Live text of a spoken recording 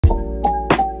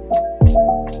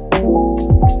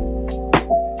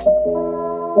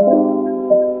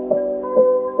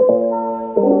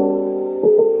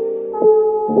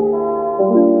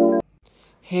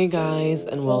Hey guys,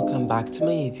 and welcome back to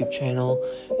my YouTube channel.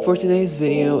 For today's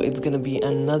video, it's gonna be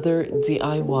another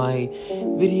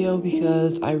DIY video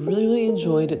because I really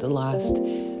enjoyed the last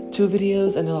two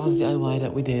videos and the last DIY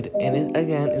that we did, and it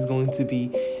again is going to be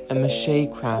a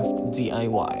Mache craft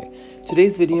DIY.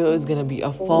 Today's video is gonna be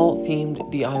a fall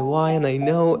themed DIY, and I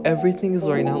know everything is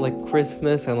right now like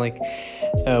Christmas and like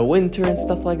winter and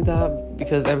stuff like that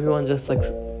because everyone just like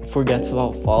forgets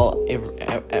about fall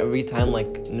every time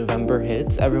like November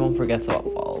hits. Everyone forgets about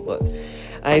fall, but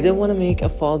I did want to make a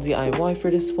fall DIY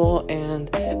for this fall, and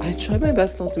I tried my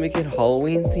best not to make it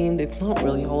Halloween themed. It's not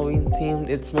really Halloween themed,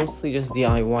 it's mostly just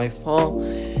DIY fall.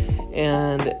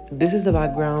 And this is the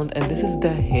background, and this is the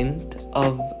hint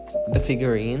of the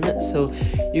figurine. So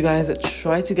you guys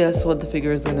try to guess what the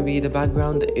figure is gonna be. The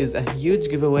background is a huge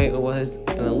giveaway of what it's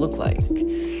gonna look like.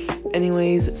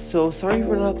 Anyways, so sorry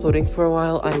for not uploading for a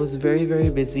while. I was very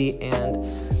busy, and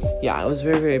yeah, I was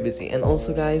very busy. And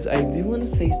also guys, I do want to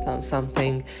say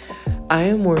something. I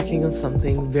am working on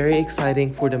something very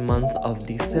exciting for the month of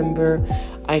December.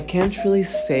 I can't really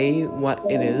say what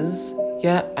it is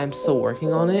yet. I'm still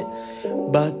working on it,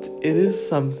 but it is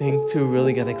something to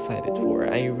really get excited for.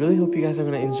 I really hope you guys are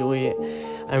gonna enjoy it.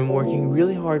 I'm working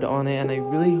really hard on it, and I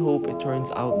really hope it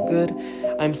turns out good.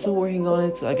 I'm still working on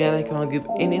it, so again, I cannot give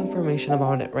any information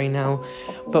about it right now,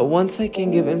 but once I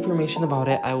can give information about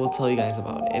it, I will tell you guys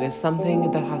about it. It is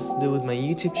something that has to do with my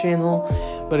YouTube channel,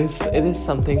 but it is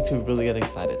something to really get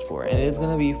excited for, and it's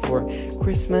gonna be for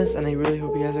Christmas, and I really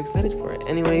hope you guys are excited for it.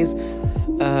 Anyways,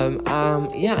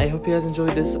 yeah, I hope you guys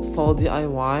enjoyed this fall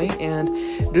DIY,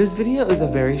 and this video is a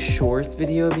very short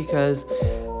video because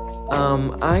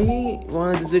I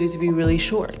wanted this video to be really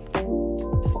short.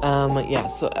 Yeah,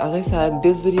 so as I said,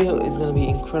 this video is gonna be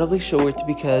incredibly short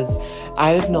because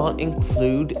I did not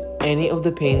include any of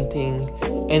the painting,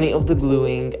 any of the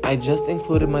gluing. I just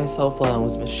included myself while I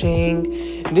was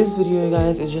machining. This video,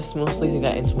 guys, is just mostly to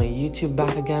get into my YouTube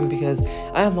back again because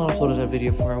I have not uploaded a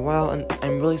video for a while, and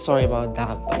I'm really sorry about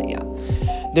that, but yeah.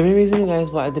 The main reason, you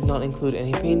guys, why I did not include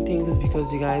any painting is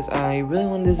because, you guys, I really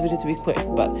want this video to be quick,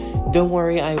 but don't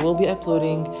worry, I will be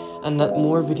uploading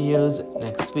more videos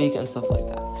next week and stuff like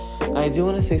that. I do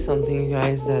want to say something, you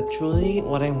guys, that truly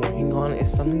what I'm working on is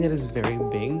something that is very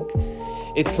big.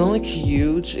 It's not like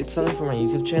huge, it's not like for my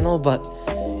YouTube channel, but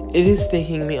it is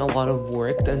taking me a lot of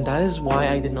work, and that is why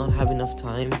I did not have enough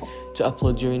time to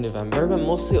upload during November, but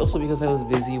mostly also because I was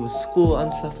busy with school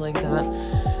and stuff like that.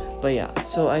 But yeah,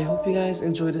 so I hope you guys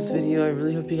enjoyed this video. I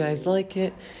really hope you guys like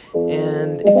it,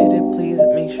 and if you did, please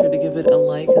make sure to give it a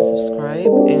like and subscribe,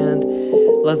 and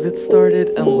let's get started,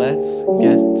 and let's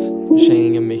get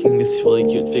machining and making this really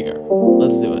cute figure.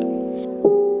 Let's do it.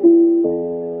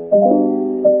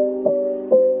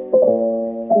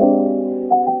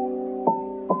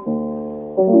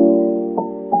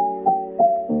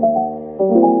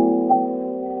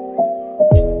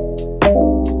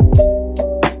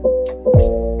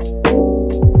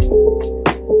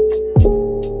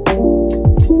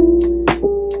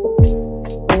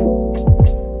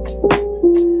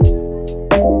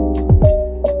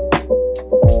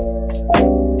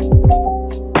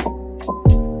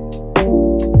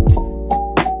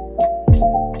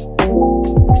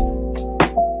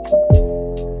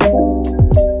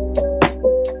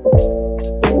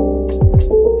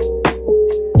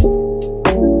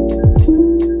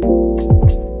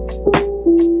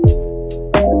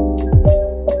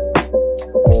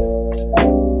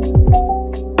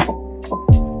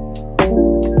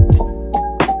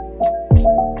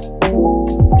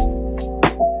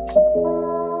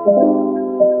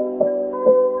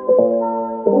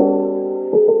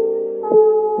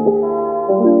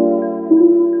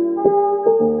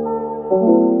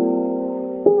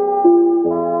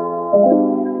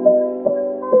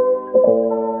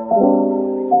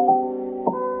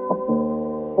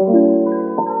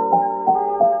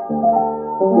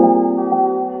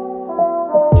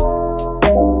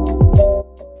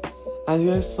 As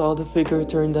you guys saw, the figure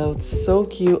turned out so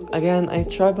cute. Again, I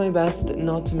tried my best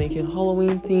not to make it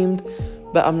Halloween themed,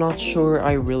 but I'm not sure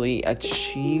I really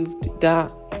achieved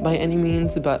that by any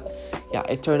means. But yeah,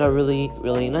 it turned out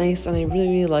really nice, and I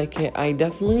really like it.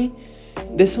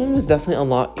 This one was definitely a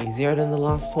lot easier than the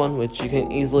last one, which you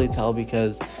can easily tell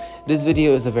because this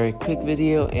video is a very quick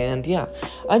video. And yeah,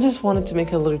 I just wanted to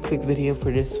make a little quick video for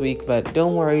this week, but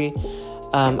don't worry,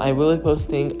 I will be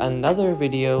posting another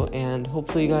video, and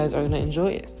hopefully you guys are gonna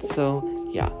enjoy it. So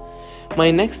yeah,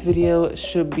 my next video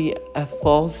should be a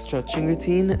fall stretching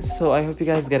routine, so I hope you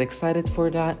guys get excited for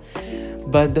that.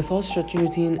 But the fall stretching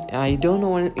routine, I don't know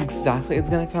when exactly it's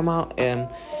gonna come out.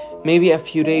 Maybe a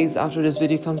few days after this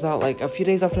video comes out,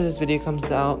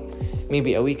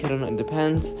 maybe a week, I don't know, it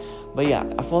depends. But yeah,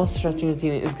 a fall stretching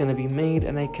routine is gonna be made,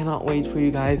 and I cannot wait for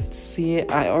you guys to see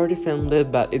it. I already filmed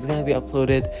it, but it's gonna be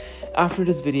uploaded after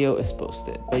this video is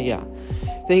posted. But yeah,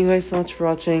 thank you guys so much for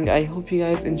watching. I hope you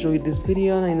guys enjoyed this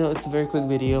video, and I know it's a very quick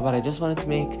video, but I just wanted to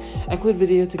make a quick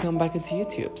video to come back into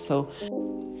YouTube. So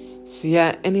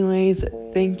yeah, anyways,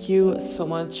 thank you so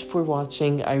much for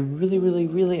watching. I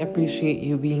really appreciate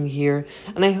you being here,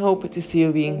 and I hope to see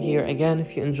you being here again.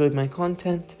 If you enjoyed my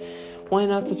content, why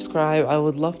not subscribe? I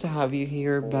would love to have you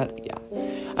here. But yeah,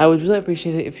 I would really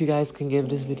appreciate it if you guys can give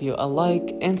this video a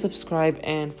like and subscribe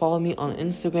and follow me on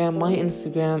Instagram. My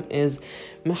Instagram is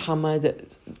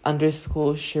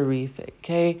Muhammad_Sharif,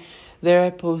 okay? There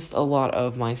I post a lot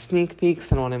of my sneak peeks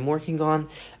and what I'm working on.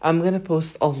 I'm gonna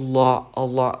post a lot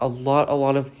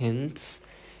of hints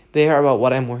there about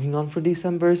what I'm working on for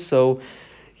December. So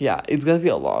yeah, it's gonna be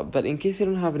a lot. But in case you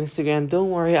don't have an Instagram, don't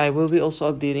worry, I will be also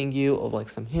updating you of like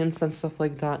some hints and stuff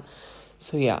like that.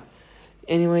 So yeah,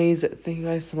 anyways, thank you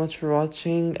guys so much for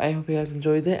watching. I hope you guys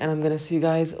enjoyed it, and I'm gonna see you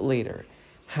guys later.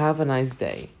 Have a nice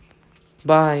day.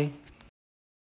 Bye.